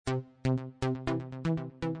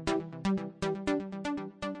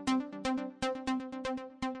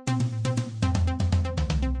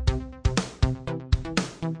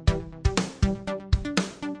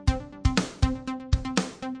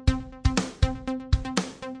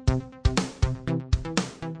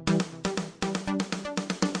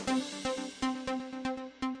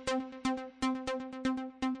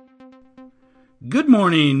Good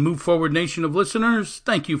morning, Move Forward Nation of listeners.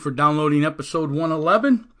 Thank you for downloading episode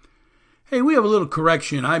 111. Hey, we have a little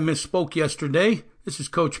correction. I misspoke yesterday. This is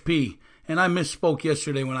Coach P, and I misspoke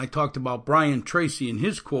yesterday when I talked about Brian Tracy and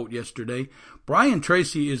his quote yesterday. Brian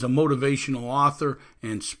Tracy is a motivational author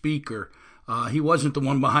and speaker. He wasn't the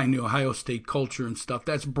one behind the Ohio State culture and stuff.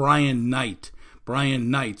 That's Brian Knight.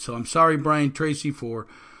 So I'm sorry, Brian Tracy, for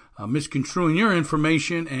misconstruing your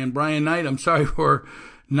information, and Brian Knight, I'm sorry for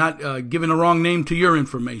not giving the wrong name to your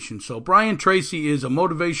information. So Brian Tracy is a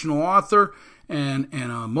motivational author and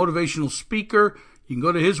a motivational speaker. You can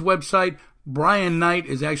go to his website. Brian Knight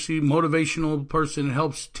is actually a motivational person that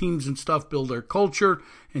helps teams and stuff build their culture,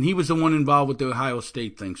 and he was the one involved with the Ohio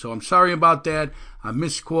State thing. So I'm sorry about that. I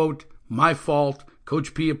misquote. My fault.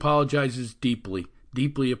 Coach P apologizes deeply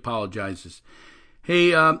apologizes.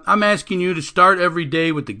 Hey, I'm asking you to start every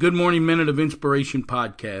day with the Good Morning Minute of Inspiration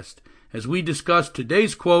podcast as we discuss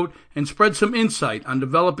today's quote and spread some insight on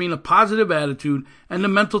developing a positive attitude and the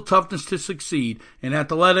mental toughness to succeed in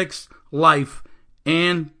athletics, life,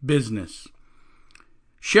 and business.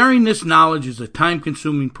 Sharing this knowledge is a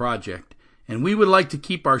time-consuming project, and we would like to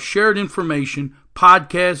keep our shared information,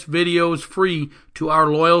 podcasts, videos free to our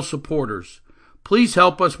loyal supporters. Please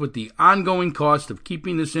help us with the ongoing cost of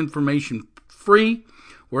keeping this information free.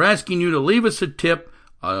 We're asking you to leave us a tip,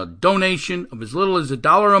 a donation of as little as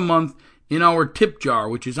 $1 a month in our tip jar,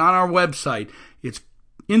 which is on our website. It's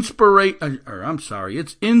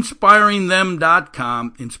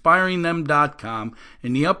inspiringthem.com.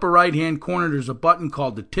 In the upper right-hand corner, there's a button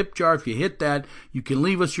called the tip jar. If you hit that, you can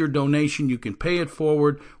leave us your donation. You can pay it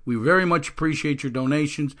forward. We very much appreciate your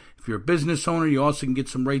donations. If you're a business owner, you also can get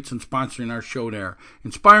some rates on sponsoring our show there.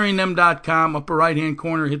 Inspiringthem.com, upper right-hand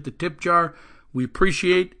corner, hit the tip jar. We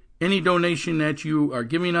appreciate any donation that you are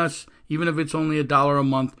giving us, even if it's only $1 a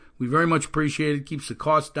month. We very much appreciate it. It keeps the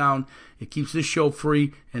cost down. It keeps this show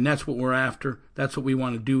free, and that's what we're after. That's what we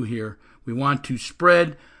want to do here. We want to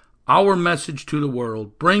spread our message to the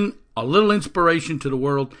world, bring a little inspiration to the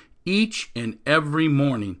world each and every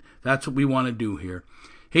morning. That's what we want to do here.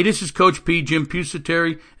 Hey, this is Coach P, Jim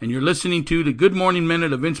Pusateri, and you're listening to the Good Morning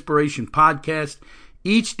Minute of Inspiration podcast.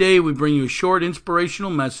 Each day we bring you a short inspirational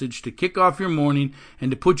message to kick off your morning and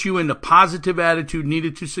to put you in the positive attitude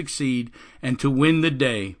needed to succeed and to win the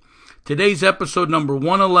day. Today's episode number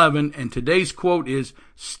 111, and today's quote is,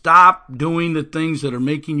 stop doing the things that are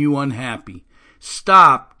making you unhappy.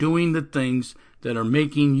 Stop doing the things that are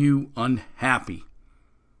making you unhappy.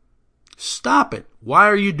 Stop it. Why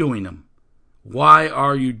are you doing them?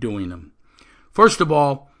 First of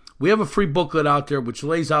all, we have a free booklet out there which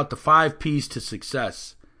lays out the 5 P's to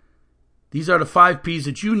success. These are the 5 P's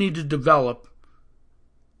that you need to develop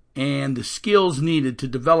and the skills needed to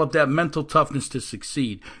develop that mental toughness to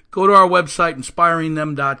succeed. Go to our website,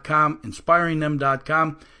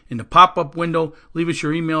 inspiringthem.com. In the pop-up window, leave us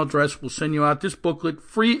your email address. We'll send you out this booklet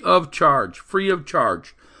free of charge.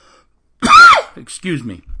 Excuse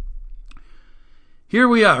me. Here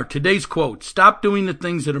we are, today's quote. Stop doing the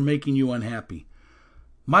things that are making you unhappy.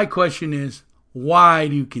 My question is, why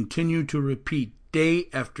do you continue to repeat day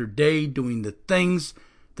after day doing the things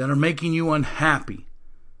that are making you unhappy,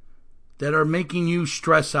 that are making you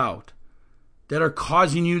stress out, that are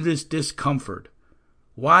causing you this discomfort?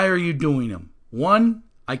 Why are you doing them? One,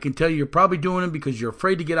 I can tell you you're probably doing them because you're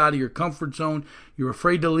afraid to get out of your comfort zone. You're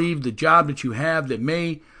afraid to leave the job that you have that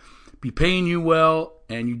may be paying you well,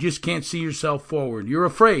 and you just can't see yourself forward. You're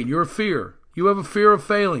afraid. You're a fear. You have a fear of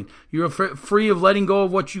failing. You're free of letting go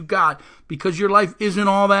of what you got because your life isn't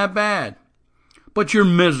all that bad. But you're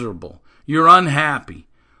miserable. You're unhappy.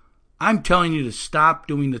 I'm telling you to stop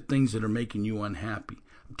doing the things that are making you unhappy.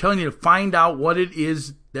 I'm telling you to find out what it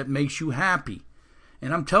is that makes you happy.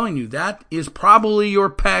 And I'm telling you, that is probably your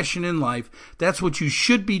passion in life. That's what you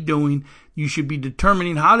should be doing. You should be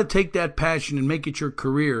determining how to take that passion and make it your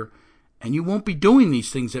career. And you won't be doing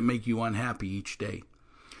these things that make you unhappy each day.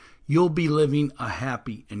 You'll be living a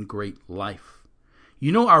happy and great life.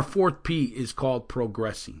 You know, our 4th P is called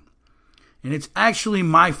progressing. And it's actually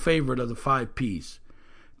my favorite of the 5 P's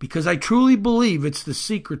because I truly believe it's the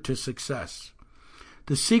secret to success.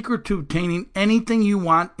 The secret to obtaining anything you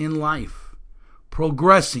want in life.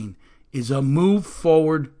 Progressing is a move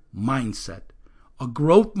forward mindset, a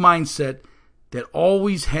growth mindset that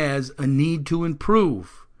always has a need to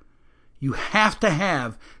improve. You have to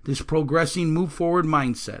have this progressing move forward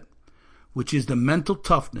mindset, which is the mental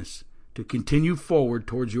toughness to continue forward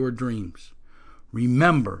towards your dreams.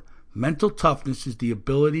 Remember, mental toughness is the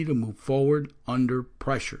ability to move forward under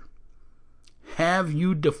pressure. Have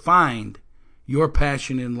you defined your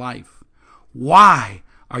passion in life? Why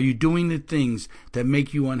Are you doing the things that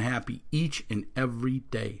make you unhappy each and every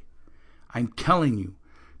day? I'm telling you,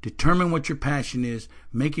 determine what your passion is,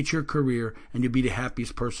 make it your career, and you'll be the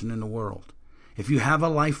happiest person in the world. If you have a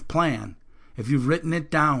life plan, if you've written it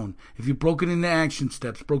down, if you broke it into action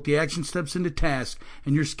steps, broke the action steps into tasks,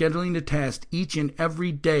 and you're scheduling the task each and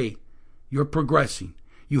every day, you're progressing.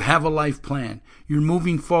 You have a life plan. You're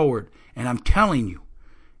moving forward. And I'm telling you,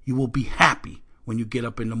 you will be happy when you get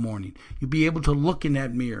up in the morning. You'll be able to look in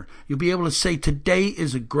that mirror. You'll be able to say, today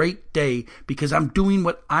is a great day because I'm doing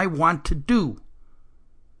what I want to do.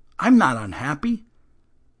 I'm not unhappy.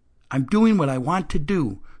 I'm doing what I want to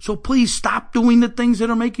do. So please stop doing the things that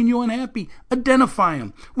are making you unhappy. Identify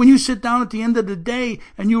them. When you sit down at the end of the day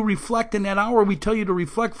and you reflect in that hour we tell you to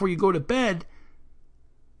reflect before you go to bed,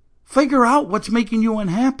 figure out what's making you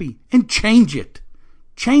unhappy and change it.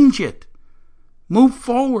 Change it. Move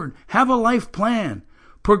forward. Have a life plan.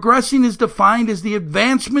 Progressing is defined as the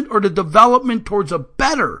advancement or the development towards a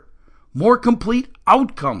better, more complete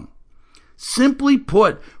outcome. Simply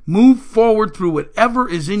put, move forward through whatever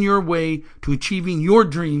is in your way to achieving your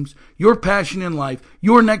dreams, your passion in life,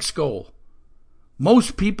 your next goal.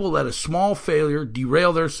 Most people let a small failure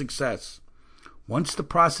derail their success. Once the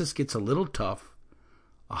process gets a little tough,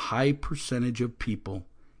 a high percentage of people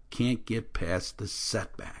can't get past the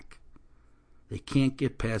setback. They can't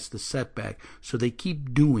get past the setback, so they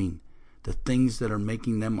keep doing the things that are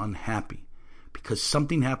making them unhappy because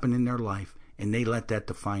something happened in their life and they let that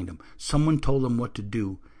define them. Someone told them what to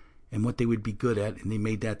do and what they would be good at, and they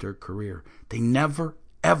made that their career. They never,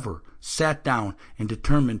 ever sat down and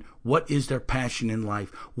determined what is their passion in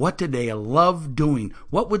life. What do they love doing?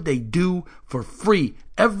 What would they do for free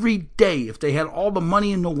every day if they had all the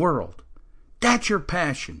money in the world? That's your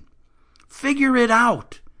passion. Figure it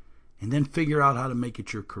out, and then figure out how to make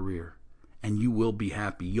it your career, and you will be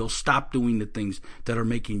happy. You'll stop doing the things that are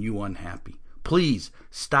making you unhappy. Please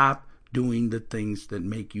stop doing the things that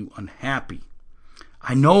make you unhappy.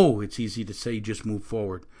 I know it's easy to say just move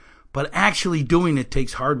forward, but actually doing it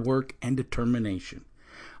takes hard work and determination.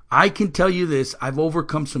 I can tell you this, I've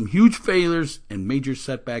overcome some huge failures and major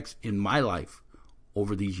setbacks in my life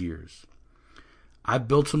over these years. I've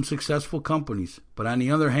built some successful companies, but on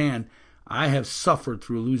the other hand, I have suffered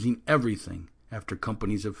through losing everything after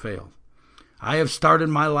companies have failed. I have started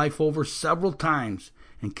my life over several times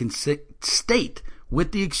and can state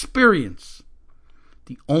with the experience,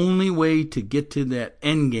 the only way to get to that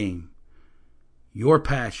end game, your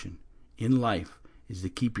passion in life, is to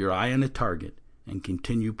keep your eye on the target and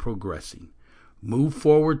continue progressing. Move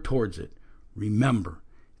forward towards it. Remember,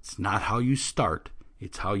 it's not how you start,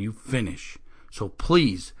 it's how you finish. So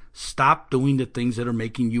please stop doing the things that are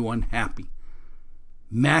making you unhappy.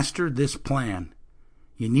 Master this plan.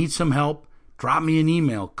 You need some help? Drop me an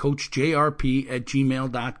email,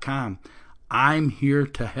 coachjrp@gmail.com. I'm here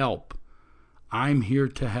to help. I'm here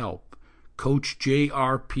to help.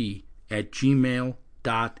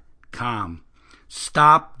 coachjrp@gmail.com.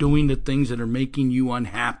 Stop doing the things that are making you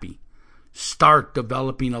unhappy. Start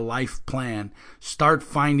developing a life plan. Start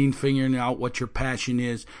figuring out what your passion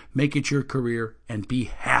is. Make it your career and be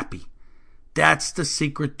happy. That's the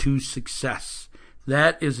secret to success.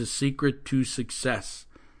 That is a secret to success.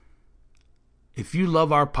 If you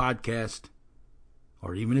love our podcast,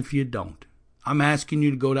 or even if you don't, I'm asking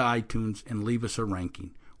you to go to iTunes and leave us a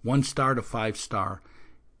ranking, 1 star to 5 star.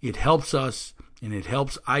 It helps us and it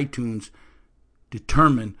helps iTunes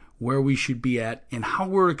determine where we should be at and how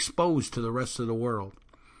we're exposed to the rest of the world.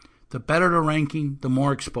 The better the ranking, the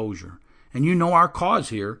more exposure. And you know our cause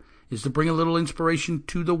here is to bring a little inspiration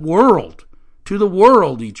to the world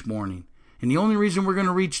each morning. And the only reason we're going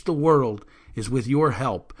to reach the world is with your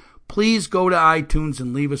help. Please go to iTunes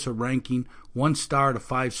and leave us a ranking, 1 star to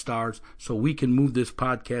 5 stars, so we can move this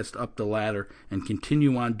podcast up the ladder and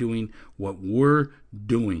continue on doing what we're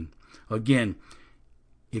doing. Again,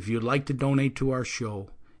 if you'd like to donate to our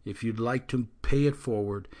show, if you'd like to pay it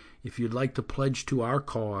forward, if you'd like to pledge to our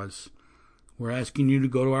cause, we're asking you to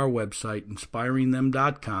go to our website,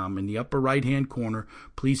 inspiringthem.com. In the upper right-hand corner,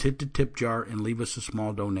 please hit the tip jar and leave us a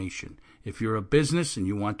small donation. If you're a business and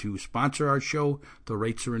you want to sponsor our show, the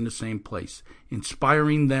rates are in the same place.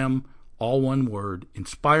 Inspiring Them, all one word,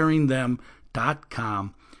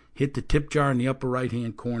 inspiringthem.com. Hit the tip jar in the upper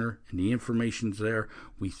right-hand corner, and the information's there.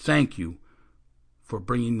 We thank you for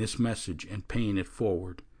bringing this message and paying it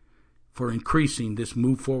forward, for increasing this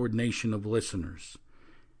Move Forward Nation of listeners.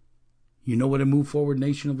 You know what a Move Forward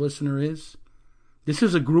Nation of listener is? This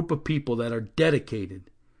is a group of people that are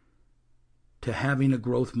dedicated to having a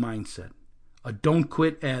growth mindset, a don't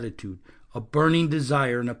quit attitude, a burning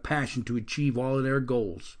desire and a passion to achieve all of their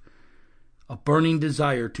goals, a burning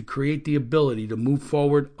desire to create the ability to move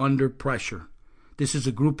forward under pressure. This is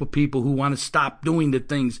a group of people who want to stop doing the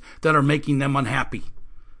things that are making them unhappy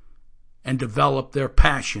and develop their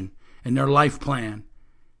passion and their life plan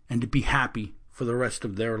and to be happy for the rest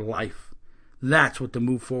of their life. That's what the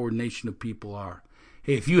Move Forward Nation of people are.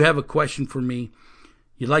 Hey, if you have a question for me,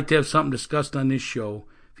 you'd like to have something discussed on this show,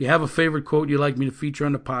 if you have a favorite quote you'd like me to feature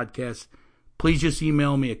on the podcast, please just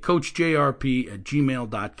email me at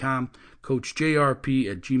coachjrp@gmail.com,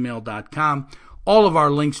 coachjrp@gmail.com. All of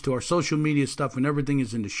our links to our social media stuff and everything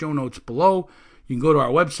is in the show notes below. You can go to our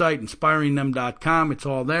website, inspiringthem.com. It's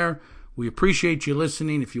all there. We appreciate you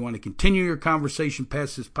listening. If you want to continue your conversation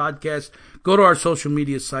past this podcast, go to our social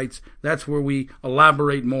media sites. That's where we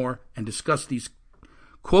elaborate more and discuss these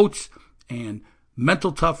quotes and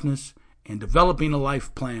mental toughness and developing a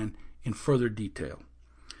life plan in further detail.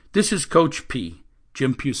 This is Coach P,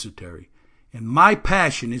 Jim Pusateri, and my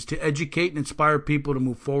passion is to educate and inspire people to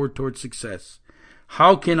move forward towards success.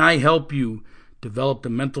 How can I help you develop the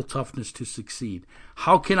mental toughness to succeed?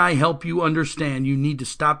 How can I help you understand you need to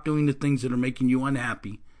stop doing the things that are making you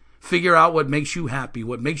unhappy? Figure out what makes you happy,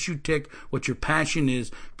 what makes you tick, what your passion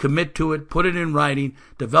is, commit to it, put it in writing,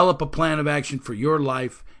 develop a plan of action for your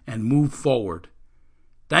life, and move forward.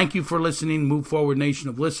 Thank you for listening, Move Forward Nation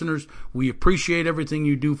of listeners. We appreciate everything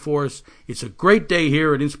you do for us. It's a great day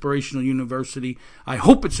here at Inspirational University. I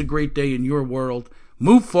hope it's a great day in your world.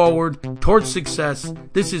 Move forward towards success.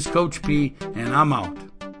 This is Coach P, and I'm out.